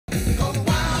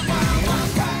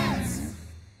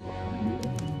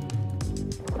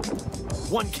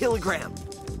1 kilogram.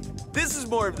 This is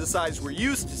more of the size we're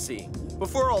used to seeing,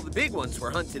 before all the big ones were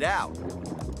hunted out.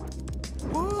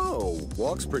 Whoa,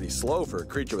 walks pretty slow for a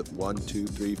creature with 1, 2,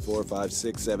 3, 4, 5,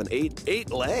 6, 7,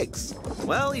 8 legs.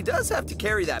 Well, he does have to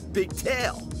carry that big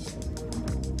tail.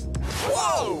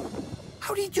 Whoa!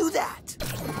 How'd he do that?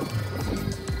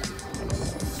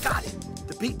 Got it.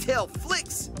 The big tail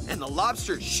flicks, and the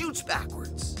lobster shoots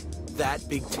backwards. That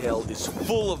big tail is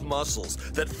full of muscles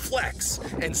that flex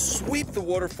and sweep the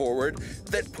water forward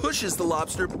that pushes the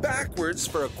lobster backwards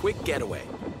for a quick getaway.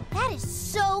 That is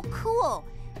so cool.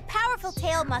 Powerful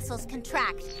tail muscles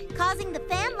contract, causing the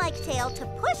fan-like tail to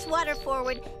push water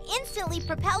forward, instantly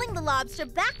propelling the lobster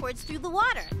backwards through the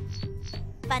water.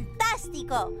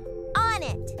 Fantastico! On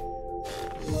it!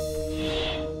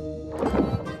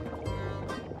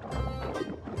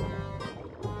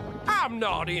 I'm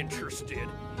not interested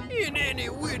in any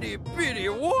witty-bitty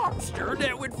lobster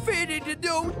that would fit into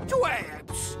those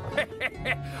twags.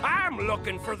 I'm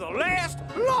looking for the last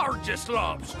largest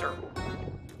lobster.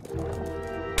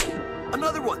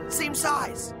 Another one, same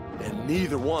size. And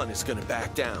neither one is gonna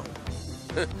back down.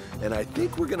 And I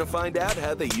think we're gonna find out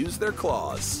how they use their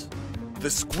claws. The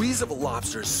squeeze of a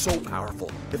lobster is so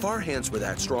powerful. If our hands were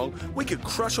that strong, we could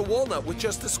crush a walnut with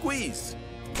just a squeeze.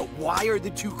 But why are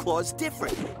the 2 claws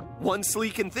different? One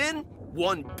sleek and thin,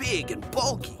 one big and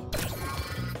bulky.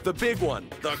 The big one,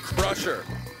 the crusher.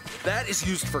 That is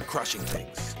used for crushing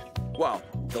things. While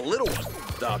the little one,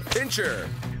 the pincher,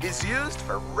 is used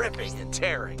for ripping and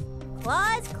tearing.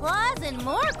 Claws, claws, and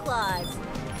more claws.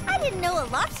 I didn't know a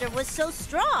lobster was so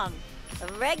strong. A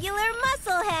regular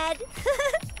musclehead.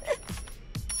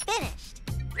 Finished.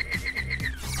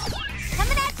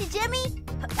 Coming at you, Jimmy.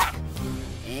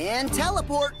 And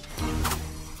teleport.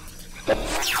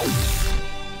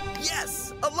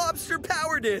 Yes, a lobster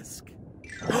power disc.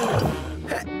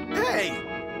 Hey!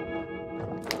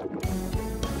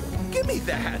 Give me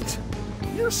that.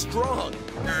 You're strong.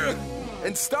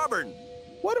 And stubborn.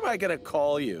 What am I gonna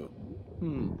call you?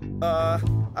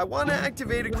 I want to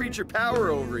activate a creature power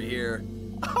over here.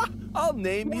 I'll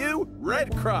name you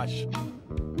Red Crush.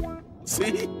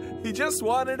 See? He just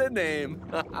wanted a name.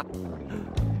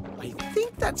 I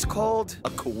think that's called a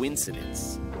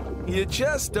coincidence. You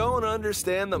just don't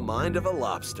understand the mind of a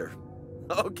lobster.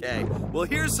 Okay, well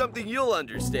here's something you'll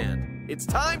understand. It's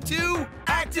time to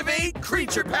activate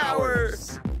creature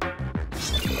powers!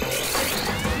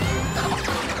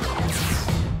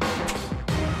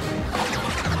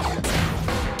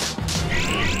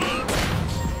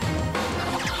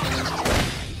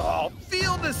 Oh,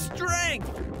 feel the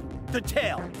strength! The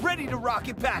tail, ready to rock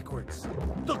it backwards.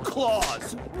 The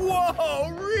claws, whoa,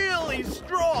 really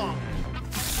strong!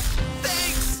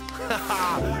 Thanks!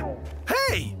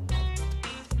 Hey!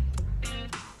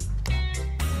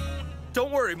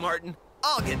 Don't worry, Martin.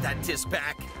 I'll get that disc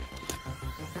back.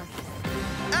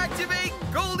 Activate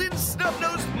Golden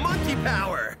Snub-Nosed Monkey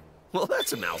Power! Well,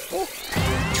 that's a mouthful.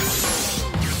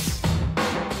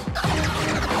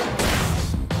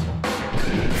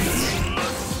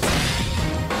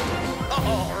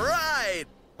 All right!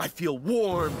 I feel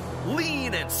warm,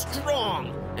 lean, and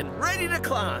strong, and ready to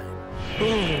climb.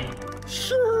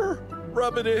 Sure.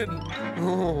 Rub it in.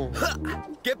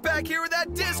 Get back here with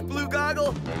that disc, Blue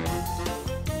Goggle!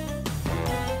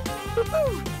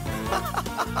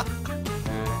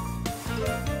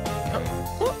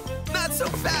 Not so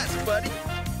fast, buddy!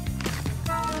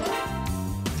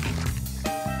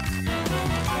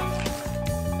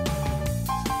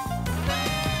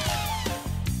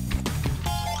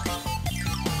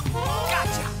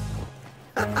 Gotcha!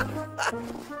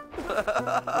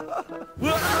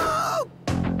 Whoa!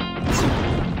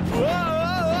 Whoa!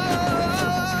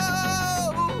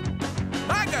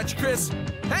 I got you, Chris.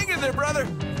 Hang in there, brother.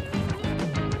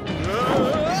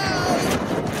 Whoa!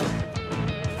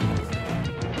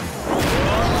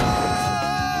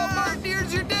 Martin,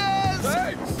 here's your disc!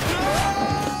 Thanks.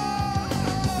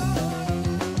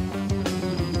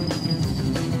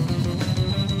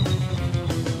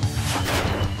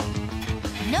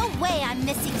 No way I'm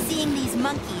missing seeing these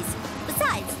monkeys.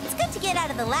 Besides, it's good to get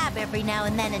out of the lab every now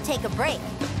and then and take a break.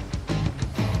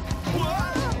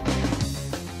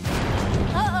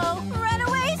 Uh-oh, run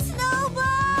away,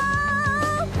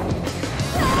 Snowball!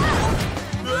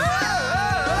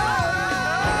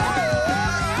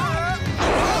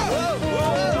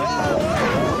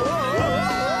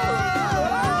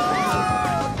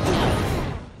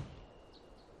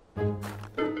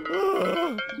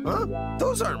 Huh?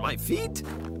 Those aren't my feet.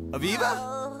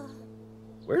 Aviva?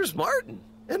 Where's Martin?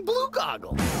 And Blue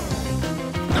Goggle? No!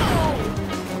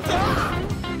 Ah!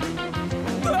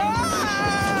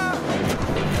 Ah!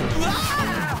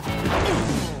 Ah!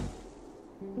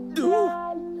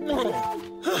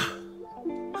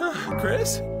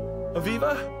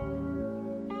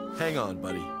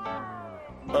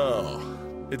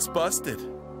 Oh, it's busted.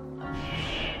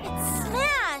 It's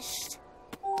smashed.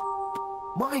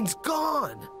 Mine's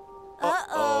gone.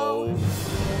 Uh-oh.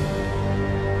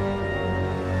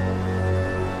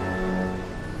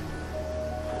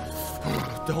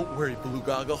 Don't worry, Blue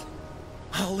Goggle.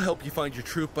 I'll help you find your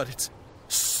troop, but it's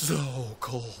so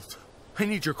cold. I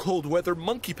need your cold weather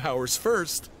monkey powers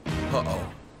first.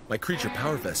 Uh-oh. My creature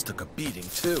power vest took a beating,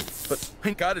 too. But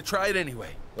I gotta try it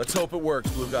anyway. Let's hope it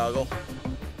works, Blue Goggle.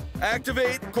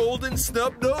 Activate golden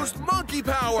snub-nosed monkey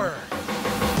power!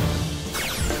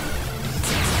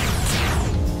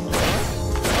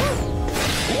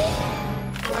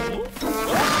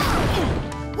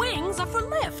 Wings are for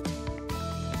lift.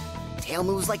 Tail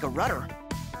moves like a rudder.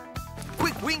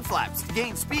 Quick wing flaps to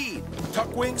gain speed.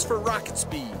 Tuck wings for rocket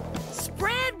speed.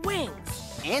 Spread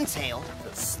wings. And tail.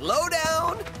 Slow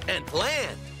down. And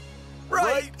land.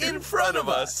 Right in front of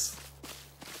us.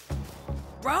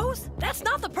 Rose, that's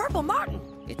not the purple martin.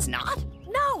 It's not?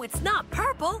 No, it's not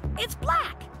purple. It's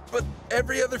black. But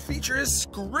every other feature is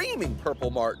screaming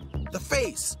purple martin. The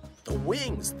face, the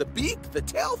wings, the beak, the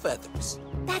tail feathers.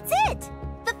 That's it!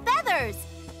 The feathers!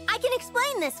 I can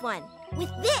explain this one.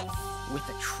 With this. With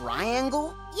a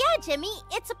triangle? Yeah, Jimmy,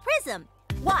 it's a prism.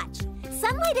 Watch.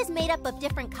 Sunlight is made up of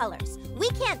different colors. We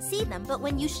can't see them, but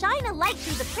when you shine a light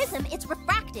through the prism, it's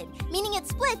refracted, meaning it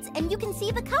splits and you can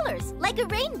see the colors, like a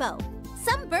rainbow.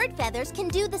 Some bird feathers can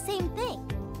do the same thing.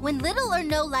 When little or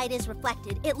no light is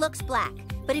reflected, it looks black.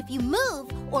 But if you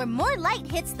move or more light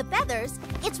hits the feathers,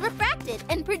 it's refracted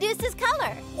and produces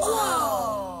color.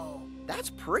 Whoa! That's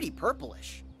pretty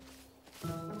purplish.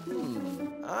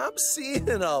 I'm seeing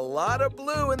a lot of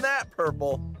blue in that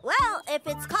purple. Well, if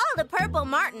it's called a purple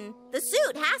martin, the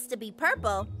suit has to be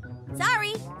purple.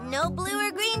 Sorry, no blue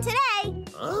or green today.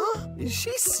 Huh? Is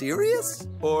she serious?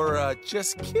 Or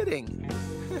just kidding?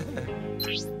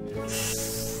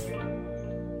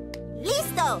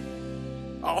 Listo!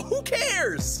 Oh, who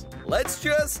cares? Let's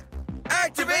just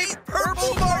activate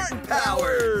Purple Martin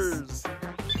powers!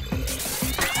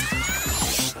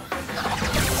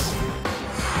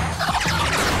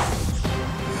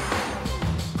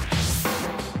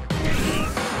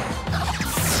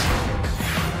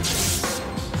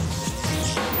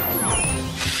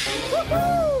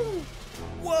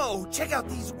 Whoa, check out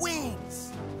these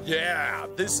wings. Yeah,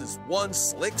 this is one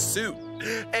slick suit.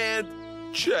 And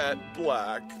jet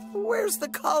black. Where's the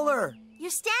color?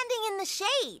 You're standing in the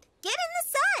shade. Get in the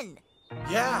sun.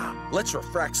 Yeah, let's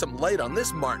refract some light on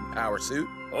this Martin power suit.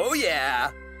 Oh,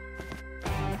 yeah.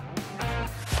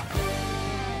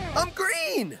 I'm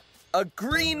green. A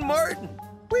green Martin.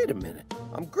 Wait a minute.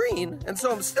 I'm green, and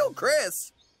so I'm still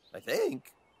Chris. I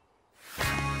think.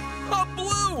 A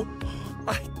blue!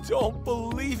 I don't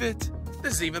believe it.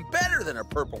 This is even better than a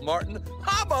purple Martin.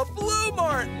 I'm a blue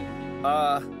Martin.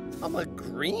 I'm a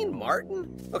green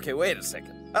Martin? Okay, wait a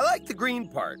second. I like the green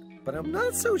part, but I'm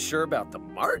not so sure about the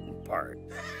Martin part.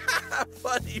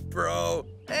 Funny, bro.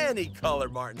 Any color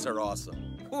Martins are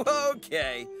awesome.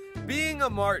 Okay, being a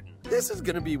Martin, this is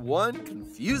gonna be one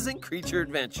confusing creature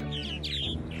adventure.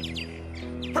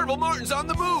 Purple Martin's on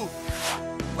the move.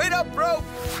 Wait up, bro.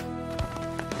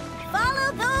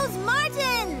 Follow those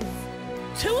martins!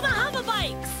 To the hover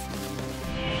bikes.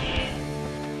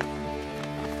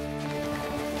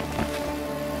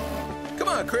 Come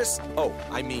on, Chris. Oh,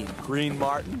 I mean Green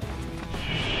Martin.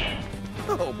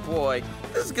 Oh boy,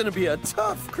 this is gonna be a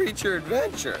tough creature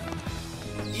adventure.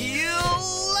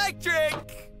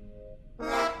 Electric!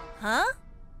 Huh?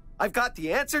 I've got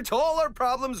the answer to all our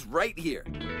problems right here.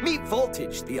 Meet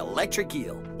Voltage, the electric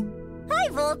eel. Hi,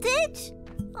 Voltage.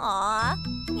 Aw,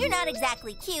 you're not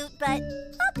exactly cute, but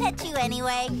I'll pet you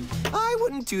anyway. I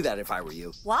wouldn't do that if I were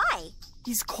you. Why?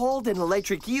 He's called an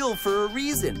electric eel for a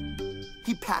reason.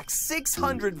 He packs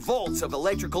 600 volts of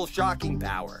electrical shocking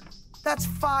power. That's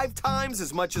 5 times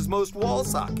as much as most wall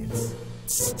sockets.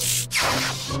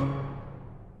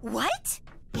 What?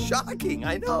 Shocking,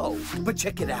 I know. But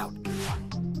check it out.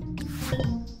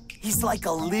 He's like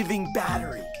a living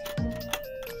battery.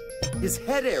 His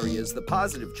head area is the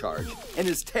positive charge, and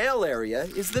his tail area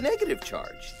is the negative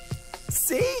charge.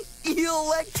 See?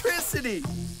 Electricity!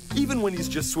 Even when he's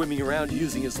just swimming around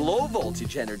using his low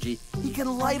voltage energy, he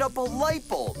can light up a light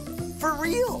bulb. For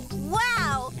real.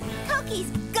 Wow! Cookie's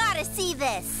gotta see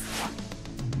this.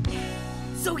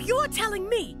 So you're telling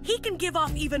me he can give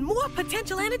off even more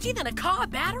potential energy than a car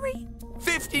battery?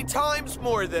 50 times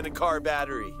more than a car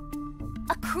battery.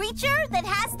 A creature that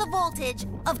has the voltage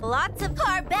of lots of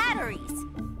car batteries.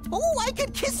 Oh, I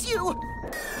could kiss you!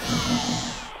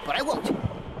 But I won't.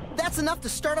 That's enough to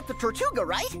start up the Tortuga,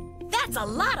 right? That's a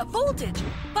lot of voltage.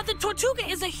 But the Tortuga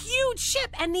is a huge ship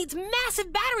and needs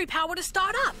massive battery power to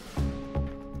start up.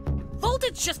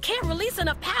 Voltage just can't release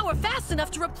enough power fast enough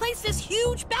to replace this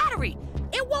huge battery.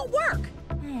 It won't work.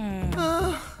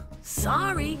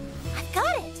 Sorry. I've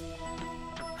got it.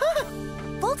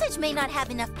 Voltage may not have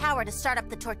enough power to start up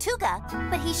the Tortuga,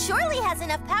 but he surely has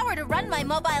enough power to run my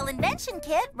mobile invention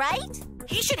kit, right?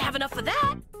 He should have enough for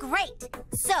that. Great.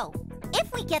 So,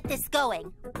 if we get this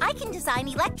going, I can design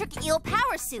electric eel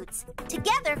power suits.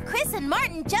 Together, Chris and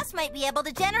Martin just might be able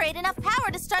to generate enough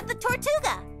power to start the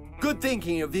Tortuga. Good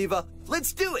thinking, Aviva.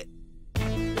 Let's do it.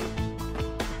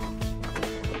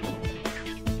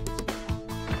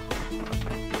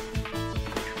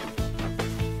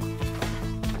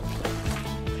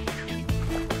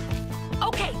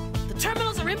 Okay, the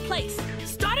terminals are in place.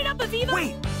 Start it up, Aviva.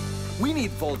 Wait! We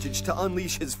need voltage to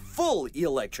unleash his full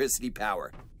electricity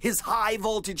power. His high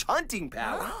voltage hunting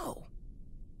power. Oh.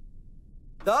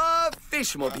 The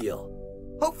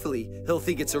Fishmobile. Hopefully, he'll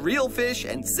think it's a real fish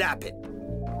and zap it.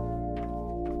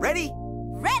 Ready?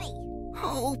 Ready.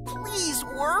 Oh, please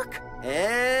work.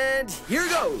 And here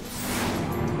goes.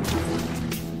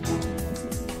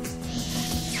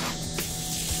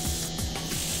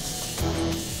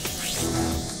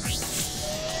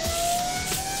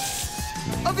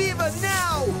 Aviva,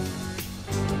 now!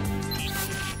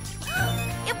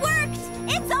 It worked!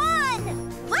 It's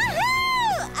on!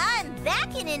 Woohoo! I'm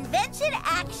back in invention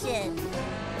action.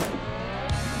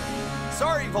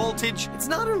 Sorry, Voltage. It's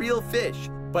not a real fish,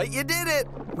 but you did it.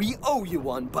 We owe you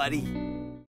one, buddy.